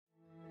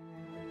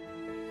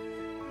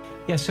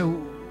Yeah, so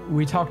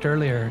we talked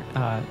earlier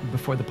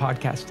before the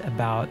podcast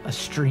about a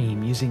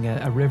stream, using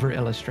a river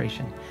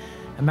illustration.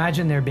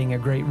 Imagine there being a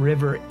great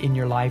river in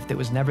your life that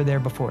was never there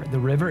before. The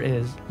river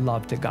is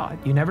love to God.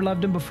 You never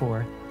loved him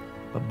before,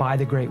 but by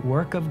the great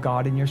work of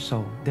God in your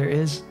soul, there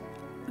is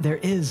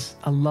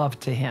a love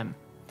to him.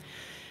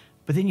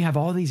 But then you have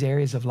all these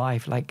areas of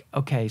life like,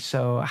 okay,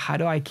 so how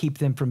do I keep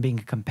them from being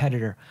a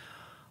competitor?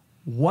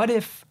 What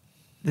if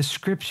the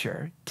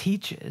scripture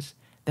teaches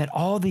that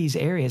all these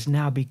areas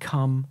now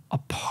become a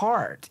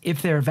part,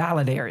 if they're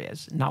valid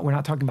areas, we're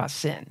not talking about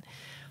sin.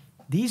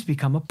 These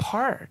become a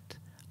part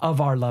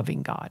of our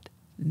loving God,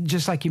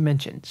 just like you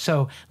mentioned.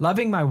 So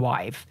loving my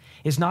wife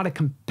is not a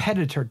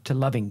competitor to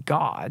loving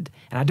God,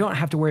 and I don't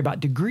have to worry about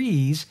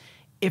degrees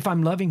if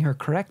I'm loving her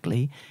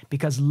correctly,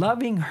 because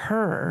loving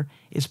her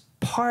is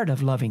part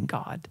of loving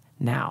God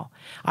now.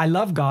 I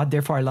love God,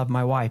 therefore I love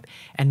my wife,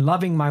 and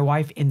loving my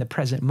wife in the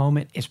present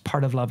moment is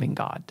part of loving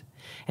God.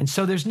 And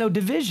so there's no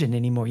division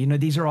anymore.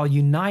 These are all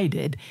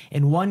united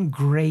in one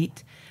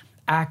great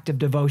act of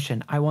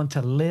devotion. I want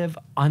to live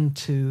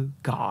unto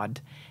God.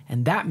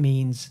 And that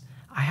means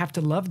I have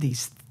to love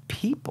these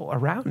people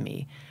around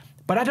me.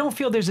 But I don't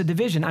feel there's a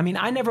division. I mean,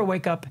 I never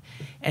wake up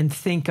and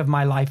think of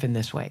my life in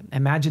this way.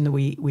 Imagine that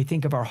we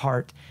think of our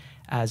heart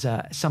as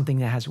something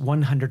that has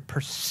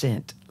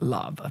 100%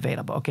 love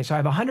available. Okay, so I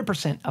have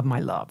 100% of my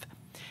love.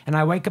 And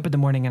I wake up in the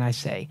morning and I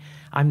say,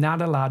 I'm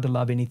not allowed to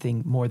love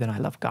anything more than I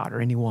love God,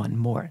 or anyone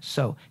more.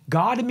 So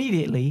God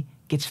immediately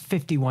gets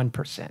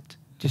 51%,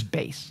 just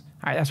base.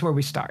 All right, that's where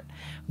we start.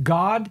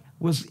 God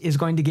is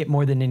going to get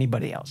more than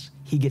anybody else.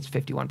 He gets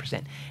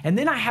 51%. And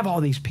then I have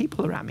all these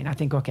people around me. And I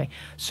think, okay,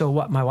 so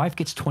what? My wife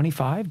gets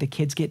 25, the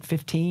kids get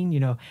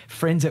 15,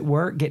 friends at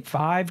work get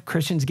 5,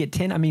 Christians get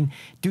 10. I mean,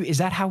 is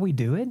that how we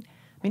do it?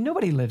 I mean,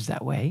 nobody lives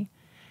that way.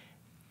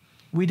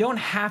 We don't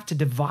have to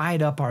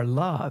divide up our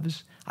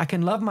loves. I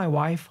can love my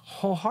wife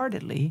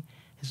wholeheartedly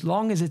as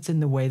long as it's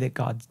in the way that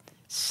God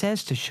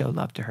says to show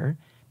love to her,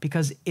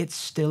 because it's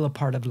still a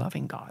part of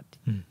loving God.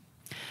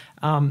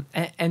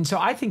 And so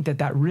I think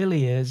that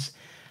really is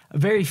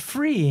very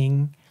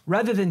freeing,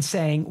 rather than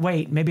saying,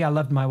 wait, maybe I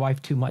loved my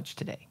wife too much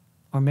today,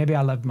 or maybe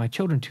I loved my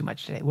children too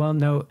much today. Well,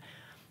 no,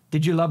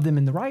 did you love them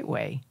in the right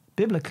way,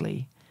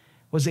 biblically?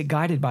 Was it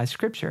guided by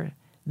Scripture?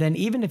 Then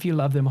even if you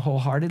love them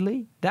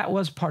wholeheartedly, that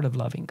was part of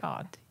loving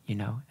God,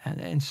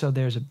 And so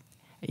there's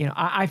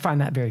I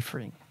find that very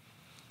freeing.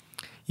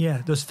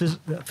 Yeah, those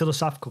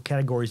philosophical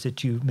categories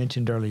that you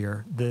mentioned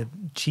earlier, the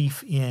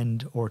chief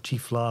end or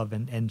chief love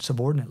and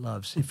subordinate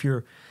loves. If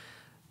you're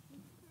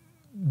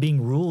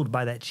being ruled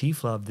by that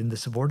chief love, then the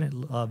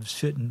subordinate love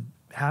shouldn't.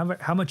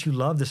 How much you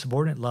love the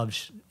subordinate love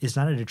is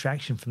not a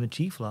detraction from the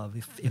chief love,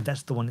 if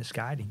that's the one that's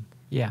guiding.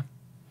 Yeah,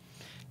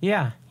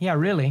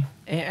 really.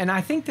 And I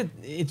think that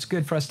it's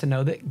good for us to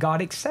know that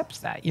God accepts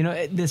that.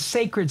 The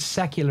sacred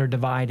secular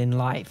divide in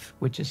life,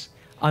 which is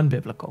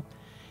unbiblical,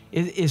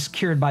 is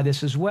cured by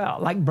this as well.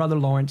 Like Brother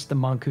Lawrence, the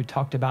monk, who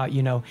talked about,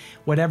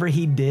 whatever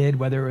he did,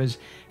 whether it was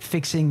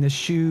fixing the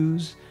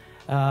shoes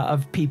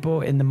of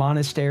people in the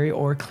monastery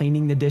or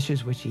cleaning the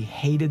dishes, which he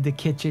hated the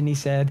kitchen, he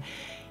said,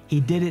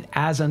 he did it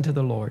as unto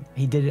the Lord.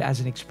 He did it as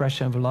an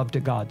expression of love to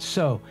God.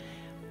 So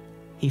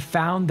he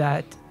found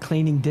that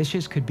cleaning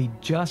dishes could be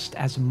just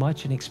as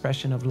much an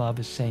expression of love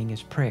as saying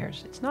his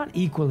prayers. It's not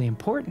equally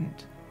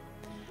important,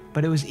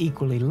 but it was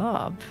equally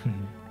love.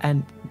 Mm-hmm.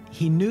 And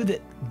he knew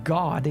that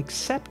God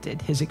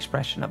accepted his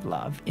expression of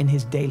love in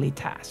his daily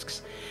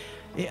tasks.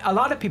 A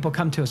lot of people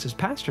come to us as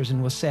pastors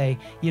and will say,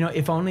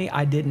 if only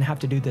I didn't have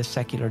to do this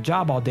secular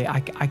job all day, I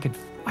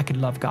could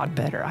love God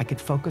better. I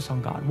could focus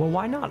on God. Well,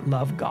 why not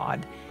love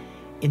God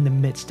in the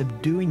midst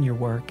of doing your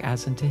work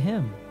as unto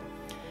him?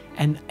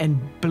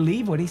 And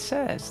believe what he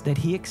says, that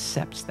he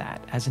accepts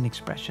that as an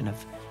expression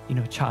of,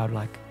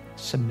 childlike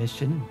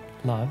submission,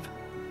 love.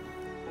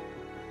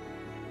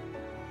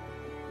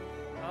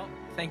 Well,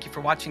 thank you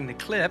for watching the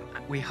clip.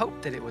 We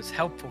hope that it was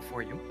helpful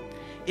for you.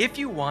 If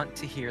you want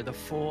to hear the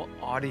full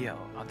audio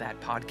of that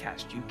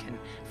podcast, you can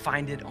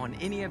find it on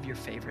any of your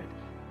favorite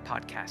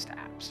podcast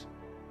apps.